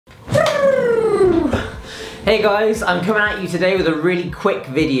Hey guys, I'm coming at you today with a really quick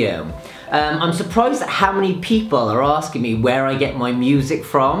video. I'm surprised at how many people are asking me where I get my music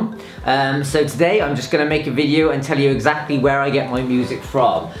from. So today I'm just going to make a video and tell you exactly where I get my music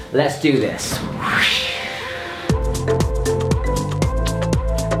from. Let's do this.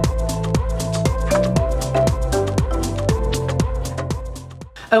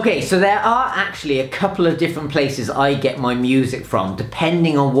 Okay, so there are actually a couple of different places I get my music from,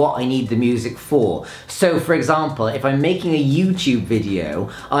 depending on what I need the music for. So for example, if I'm making a YouTube video,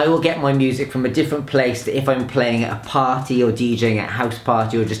 I will get my music from a different place to if I'm playing at a party or DJing at a house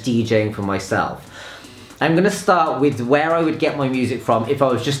party or just DJing for myself. I'm going to start with where I would get my music from if I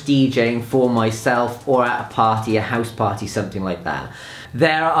was just DJing for myself or at a party, a house party, something like that.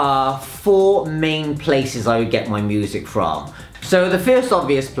 There are 4 main places I would get my music from. So the first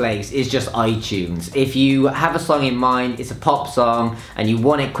obvious place is just iTunes. If you have a song in mind, it's a pop song, and you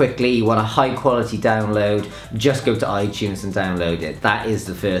want it quickly, you want a high quality download, just go to iTunes and download it. That is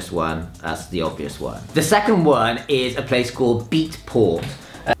the first one, that's the obvious one. The second one is a place called Beatport.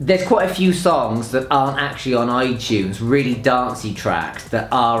 There's quite a few songs that aren't actually on iTunes, really dancey tracks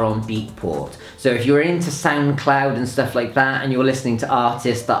that are on Beatport. So if you're into Soundcloud and stuff like that and you're listening to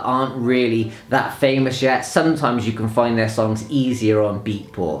artists that aren't really that famous yet, sometimes you can find their songs easier on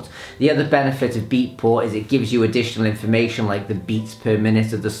Beatport. The other benefit of Beatport is it gives you additional information like the beats per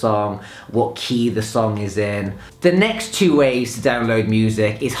minute of the song, what key the song is in. The next 2 ways to download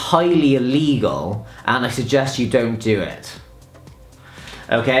music is highly illegal, and I suggest you don't do it.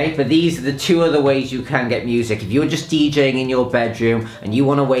 Okay, but these are the 2 other ways you can get music. If you're just DJing in your bedroom and you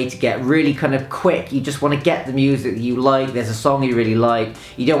want a way to get really kind of quick, you just want to get the music that you like, there's a song you really like,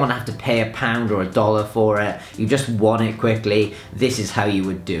 you don't want to have to pay £1 or $1 for it, you just want it quickly, this is how you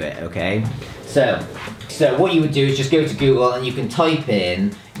would do it, okay? So what you would do is just go to Google and you can type in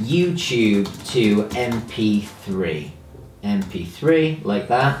YouTube to MP3. MP3, like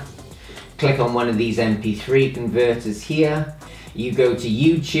that. Click on one of these MP3 converters here. You go to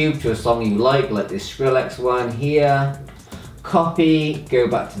YouTube to a song you like this Skrillex one here. Copy, go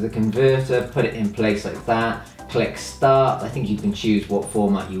back to the converter, put it in place like that. Click start. I think you can choose what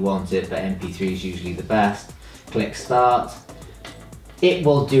format you want it, but MP3 is usually the best. Click start. It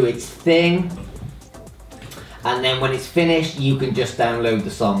will do its thing. And then when it's finished, you can just download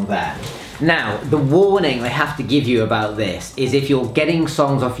the song there. Now, the warning I have to give you about this is if you're getting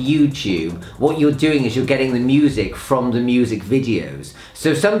songs off YouTube, what you're doing is you're getting the music from the music videos.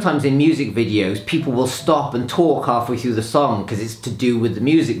 So sometimes in music videos, people will stop and talk halfway through the song because it's to do with the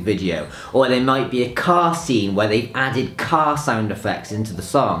music video. Or there might be a car scene where they've added car sound effects into the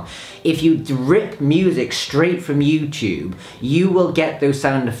song. If you rip music straight from YouTube, you will get those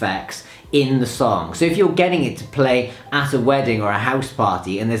sound effects in the song. So if you're getting it to play at a wedding or a house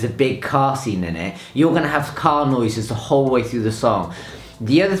party and there's a big car scene in it, you're going to have car noises the whole way through the song.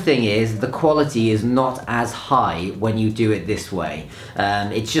 The other thing is the quality is not as high when you do it this way.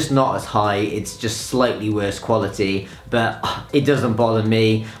 It's just not as high, it's just slightly worse quality, but it doesn't bother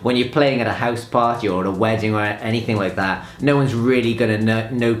me. When you're playing at a house party or at a wedding or anything like that, no one's really going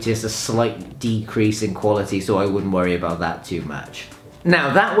to notice a slight decrease in quality, so I wouldn't worry about that too much.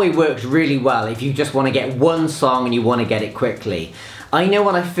 Now that way works really well if you just want to get one song and you want to get it quickly. I know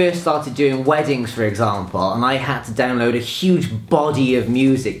when I first started doing weddings, for example, and I had to download a huge body of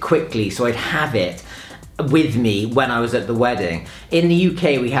music quickly so I'd have it with me when I was at the wedding. In the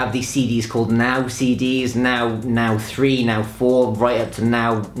UK we have these CDs called Now CDs, now 3, now 4, right up to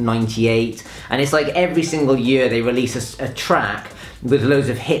now 98, and it's like every single year they release a track with loads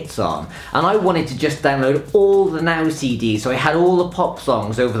of hits on, and I wanted to just download all the Now CDs, so I had all the pop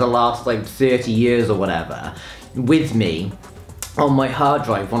songs over the last like 30 years or whatever with me on my hard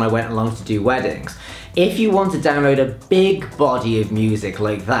drive when I went along to do weddings. If you want to download a big body of music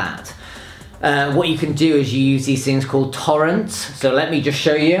like that, what you can do is you use these things called torrents. So let me just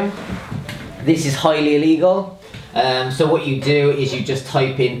show you. This is highly illegal. So what you do is you just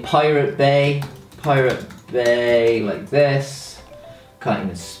type in Pirate Bay like this. Can't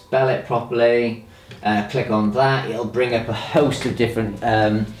even spell it properly. Click on that, it'll bring up a host of different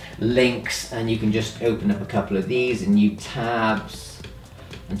links, and you can just open up a couple of these and new tabs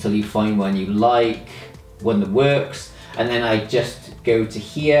until you find one you like, one that works, and then I just go to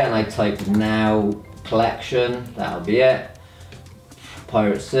here and I type Now Collection, that'll be it.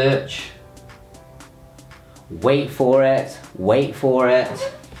 Pirate search. Wait for it.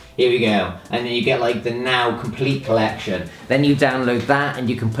 Here we go, and then you get like the Now Complete Collection. Then you download that and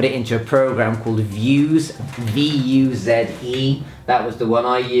you can put it into a program called Vuze, V-U-Z-E. That was the one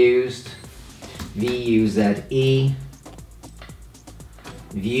I used, V-U-Z-E.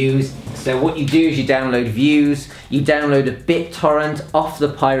 Vuze. So what you do is you download Vuze, you download a BitTorrent off the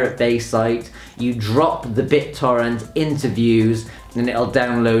Pirate Bay site, you drop the BitTorrent into Vuze, and it'll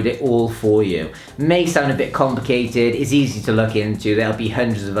download it all for you. May sound a bit complicated, it's easy to look into, there'll be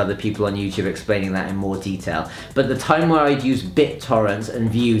hundreds of other people on YouTube explaining that in more detail. But the time where I'd use BitTorrent and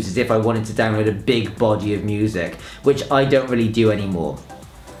Vuze is if I wanted to download a big body of music, which I don't really do anymore.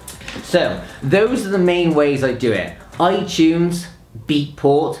 So, those are the main ways I do it. iTunes,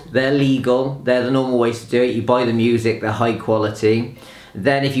 Beatport, they're legal, they're the normal ways to do it. You buy the music, they're high quality.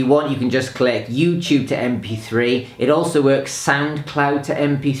 Then if you want, you can just click YouTube to MP3. It also works Soundcloud to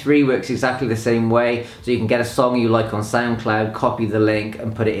MP3, works exactly the same way. So you can get a song you like on Soundcloud, copy the link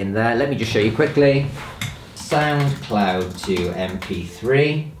and put it in there. Let me just show you quickly. Soundcloud to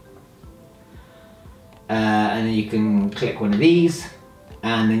MP3. And then you can click one of these.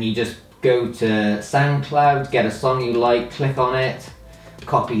 And then you just go to SoundCloud, get a song you like, click on it,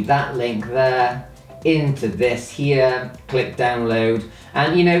 copy that link there, into this here, click download,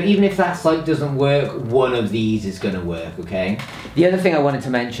 and you know, even if that site doesn't work, one of these is going to work, okay? The other thing I wanted to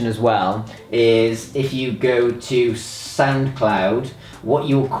mention as well is if you go to SoundCloud, what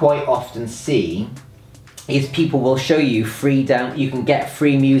you'll quite often see is people will show you you can get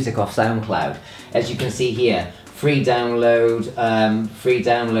free music off SoundCloud. As you can see here, free download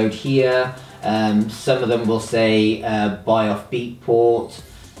here. Some of them will say buy off Beatport.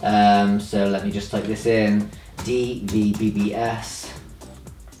 So let me just type this in, DVBBS.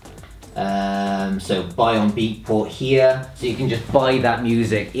 So buy on Beatport here. So you can just buy that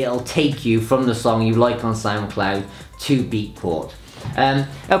music. It'll take you from the song you like on SoundCloud to Beatport.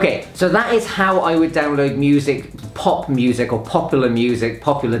 Okay, so that is how I would download music, pop music or popular music,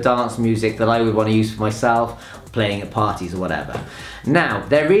 popular dance music that I would want to use for myself, playing at parties or whatever. Now,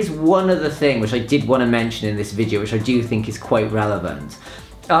 there is one other thing which I did want to mention in this video, which I do think is quite relevant.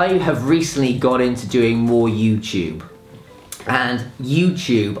 I have recently got into doing more YouTube. And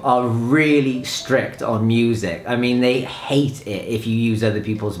YouTube are really strict on music. I mean, they hate it if you use other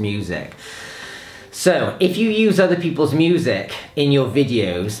people's music. So, if you use other people's music in your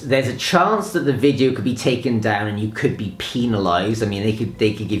videos, there's a chance that the video could be taken down and you could be penalized. I mean, they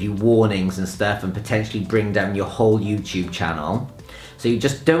could give you warnings and stuff and potentially bring down your whole YouTube channel. So you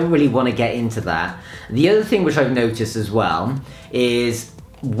just don't really want to get into that. The other thing which I've noticed as well is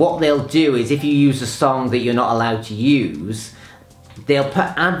what they'll do is if you use a song that you're not allowed to use, they'll put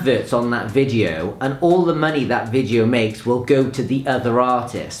adverts on that video and all the money that video makes will go to the other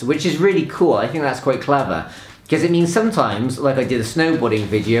artist, which is really cool. I think that's quite clever. Because it means sometimes, like I did a snowboarding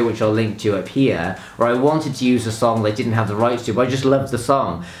video, which I'll link to up here, where I wanted to use a song that I didn't have the rights to, but I just loved the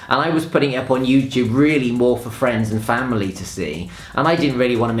song. And I was putting it up on YouTube really more for friends and family to see. And I didn't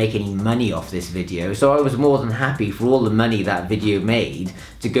really want to make any money off this video, so I was more than happy for all the money that video made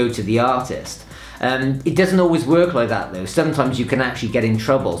to go to the artist. It doesn't always work like that though. Sometimes you can actually get in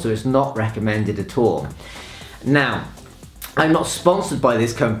trouble, so it's not recommended at all. Now, I'm not sponsored by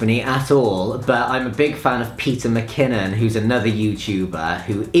this company at all, but I'm a big fan of Peter McKinnon, who's another YouTuber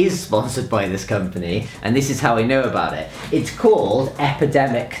who is sponsored by this company, and this is how I know about it. It's called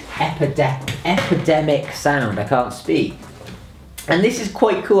Epidemic Sound, I can't speak. And this is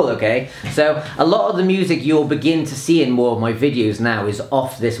quite cool, okay? So, a lot of the music you'll begin to see in more of my videos now is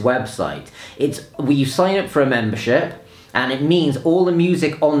off this website. It's where you sign up for a membership, and it means all the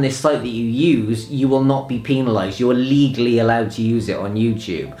music on this site that you use, you will not be penalised. You are legally allowed to use it on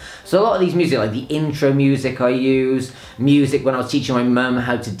YouTube. So a lot of these music, like the intro music I use, music when I was teaching my mum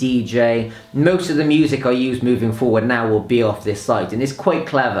how to DJ, most of the music I use moving forward now will be off this site, and it's quite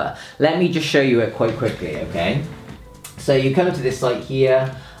clever. Let me just show you it quite quickly, okay? So you come to this site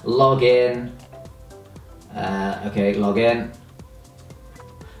here, log in, okay, log in.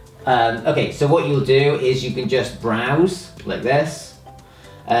 Okay, so what you'll do is you can just browse like this,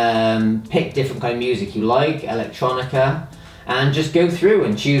 pick different kind of music you like, electronica, and just go through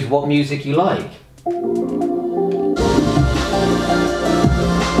and choose what music you like.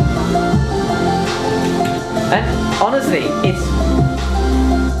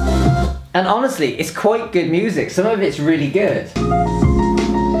 And honestly, it's quite good music. Some of it's really good.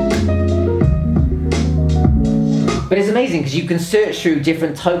 But it's amazing because you can search through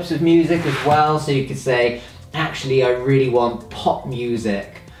different types of music as well. So you could say, actually, I really want pop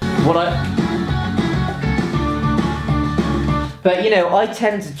music. But you know, I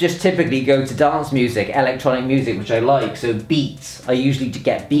tend to just typically go to dance music, electronic music, which I like. So beats, I usually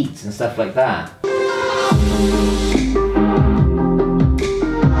get beats and stuff like that.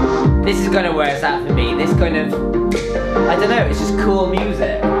 This is kind of where it's at for me. This kind of, I don't know, it's just cool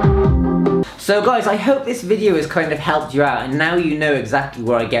music. So guys, I hope this video has kind of helped you out, and now you know exactly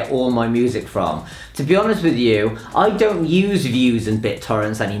where I get all my music from. To be honest with you, I don't use Vuze and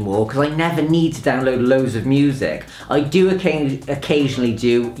BitTorrents anymore because I never need to download loads of music. I do occasionally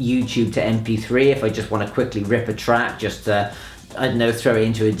do YouTube to MP3 if I just want to quickly rip a track, just to, I don't know, throw it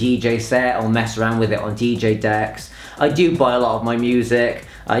into a DJ set or mess around with it on DJ decks. I do buy a lot of my music.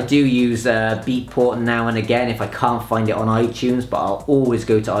 I do use Beatport now and again if I can't find it on iTunes, but I'll always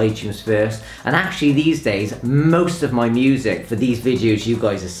go to iTunes first. And actually these days, most of my music for these videos you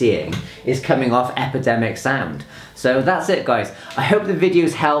guys are seeing is coming off Epidemic Sound. So that's it guys. I hope the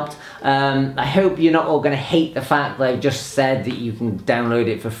video's helped. I hope you're not all going to hate the fact that I've just said that you can download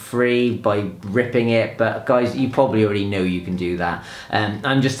it for free by ripping it, but guys, you probably already know you can do that.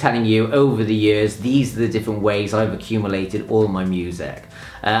 I'm just telling you, over the years, these are the different ways I've accumulated all my music.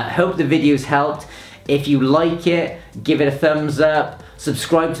 Hope the video's helped. If you like it, give it a thumbs up,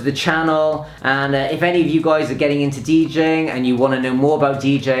 subscribe to the channel, and if any of you guys are getting into DJing and you want to know more about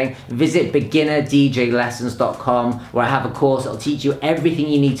DJing, visit beginnerdjlessons.com, where I have a course that'll teach you everything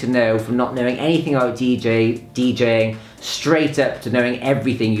you need to know, from not knowing anything about DJing straight up to knowing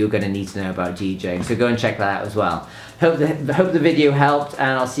everything you're going to need to know about DJing. So go and check that out as well. Hope the video helped,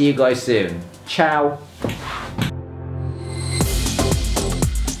 and I'll see you guys soon. Ciao!